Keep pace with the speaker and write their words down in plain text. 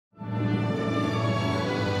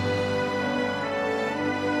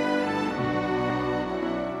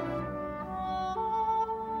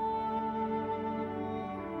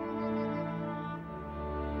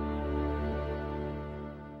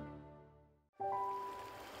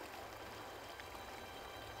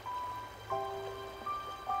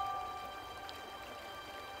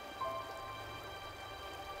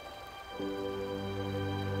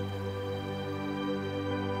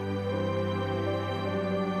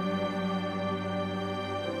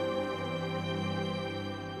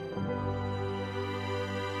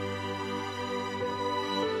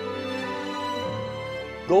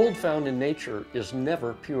Gold found in nature is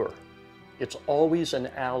never pure. It's always an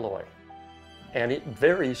alloy, and it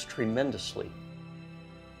varies tremendously.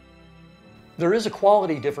 There is a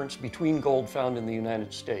quality difference between gold found in the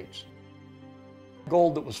United States.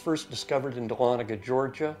 Gold that was first discovered in Dahlonega,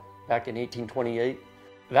 Georgia, back in 1828,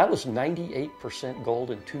 that was 98%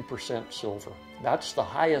 gold and 2% silver. That's the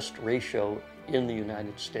highest ratio in the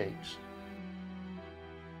United States.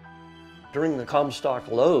 During the Comstock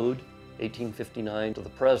Lode, 1859 to the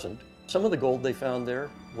present, some of the gold they found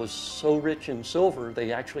there was so rich in silver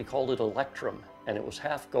they actually called it electrum, and it was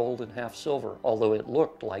half gold and half silver, although it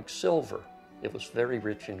looked like silver. It was very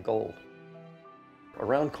rich in gold.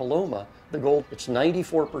 Around Coloma, the gold, it's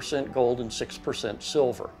 94% gold and 6%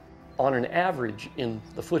 silver. On an average in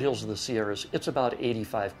the foothills of the Sierras, it's about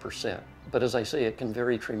 85%. But as I say, it can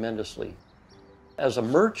vary tremendously. As a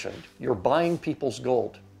merchant, you're buying people's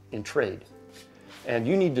gold in trade. And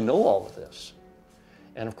you need to know all of this.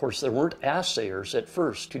 And of course, there weren't assayers at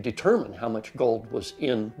first to determine how much gold was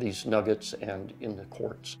in these nuggets and in the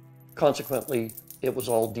quartz. Consequently, it was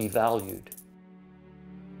all devalued.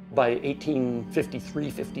 By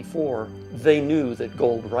 1853-54, they knew that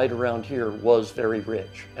gold right around here was very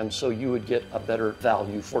rich, and so you would get a better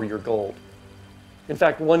value for your gold. In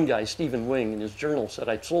fact, one guy, Stephen Wing, in his journal said,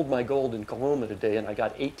 "I sold my gold in Coloma today and I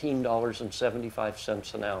got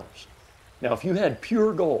 $18.75 an ounce." Now, if you had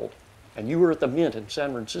pure gold and you were at the mint in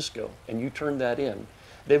San Francisco and you turned that in,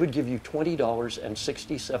 they would give you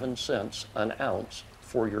 $20.67 an ounce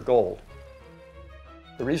for your gold.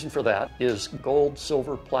 The reason for that is gold,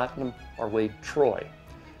 silver, platinum are weighed troy.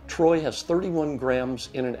 Troy has 31 grams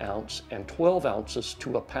in an ounce and 12 ounces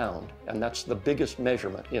to a pound, and that's the biggest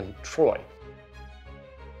measurement in troy.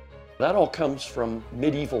 That all comes from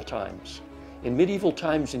medieval times. In medieval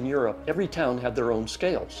times in Europe, every town had their own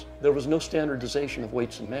scales. There was no standardization of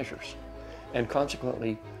weights and measures. And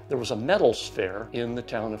consequently, there was a metals fair in the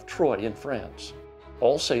town of Troy in France.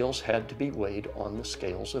 All sales had to be weighed on the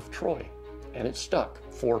scales of Troy, and it stuck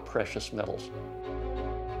for precious metals.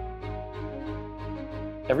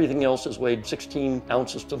 Everything else is weighed 16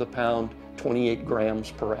 ounces to the pound, 28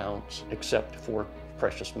 grams per ounce, except for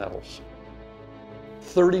precious metals.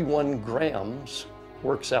 31 grams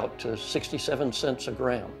works out to 67 cents a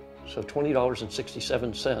gram. So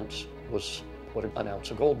 $20.67 was what an ounce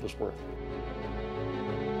of gold was worth.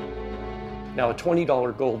 Now a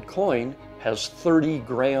 $20 gold coin has 30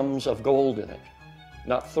 grams of gold in it,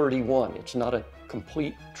 not 31. It's not a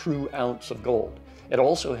complete true ounce of gold. It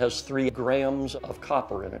also has 3 grams of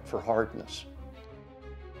copper in it for hardness.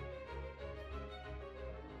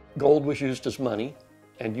 Gold was used as money,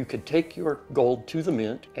 and you could take your gold to the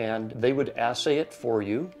mint and they would assay it for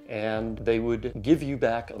you and they would give you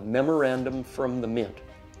back a memorandum from the mint.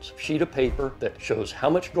 It's a sheet of paper that shows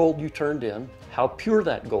how much gold you turned in, how pure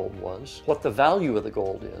that gold was, what the value of the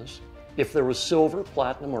gold is, if there was silver,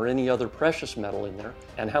 platinum, or any other precious metal in there,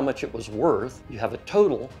 and how much it was worth. You have a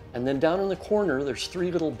total, and then down in the corner there's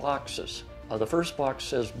 3 little boxes. The first box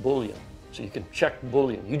says bullion, so you can check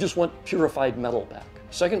bullion. You just want purified metal back.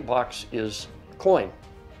 Second box is coin.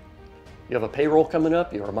 You have a payroll coming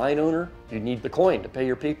up, you're a mine owner, you need the coin to pay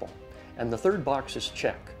your people. And the third box is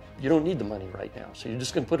check. You don't need the money right now, so you're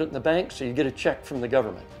just going to put it in the bank so you get a check from the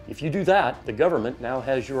government. If you do that, the government now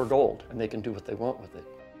has your gold and they can do what they want with it.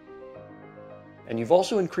 And you've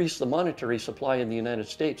also increased the monetary supply in the United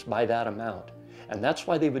States by that amount. And that's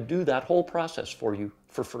why they would do that whole process for you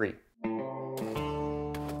for free.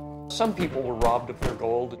 Some people were robbed of their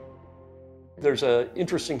gold. There's an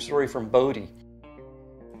interesting story from Bodie.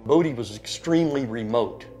 Bodie was extremely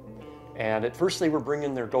remote, and at first they were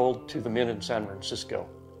bringing their gold to the mint in San Francisco,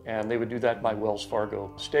 and they would do that by Wells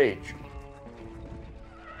Fargo stage.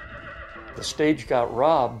 The stage got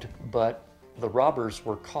robbed, but the robbers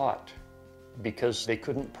were caught because they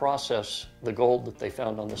couldn't process the gold that they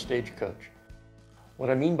found on the stagecoach. What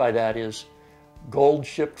I mean by that is gold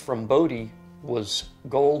shipped from Bodie was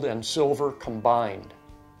gold and silver combined,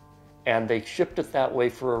 and they shipped it that way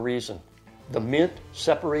for a reason. The mint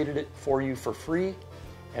separated it for you for free,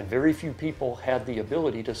 and very few people had the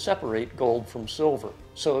ability to separate gold from silver,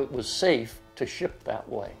 so it was safe to ship that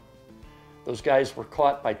way. Those guys were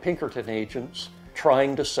caught by Pinkerton agents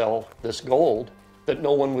trying to sell this gold that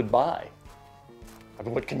no one would buy. I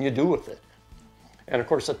mean, what can you do with it? And of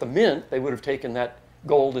course, at the mint, they would have taken that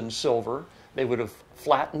gold and silver, they would have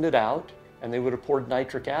flattened it out, and they would have poured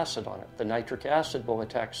nitric acid on it. The nitric acid will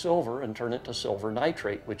attack silver and turn it to silver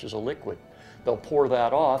nitrate, which is a liquid. They'll pour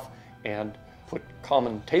that off and put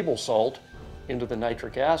common table salt into the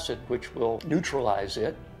nitric acid, which will neutralize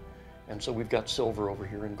it. And so we've got silver over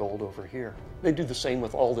here and gold over here. They do the same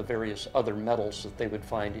with all the various other metals that they would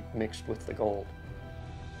find mixed with the gold.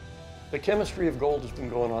 The chemistry of gold has been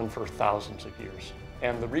going on for thousands of years.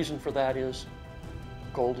 And the reason for that is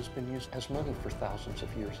gold has been used as money for thousands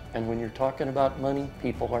of years. And when you're talking about money,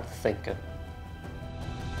 people are thinking.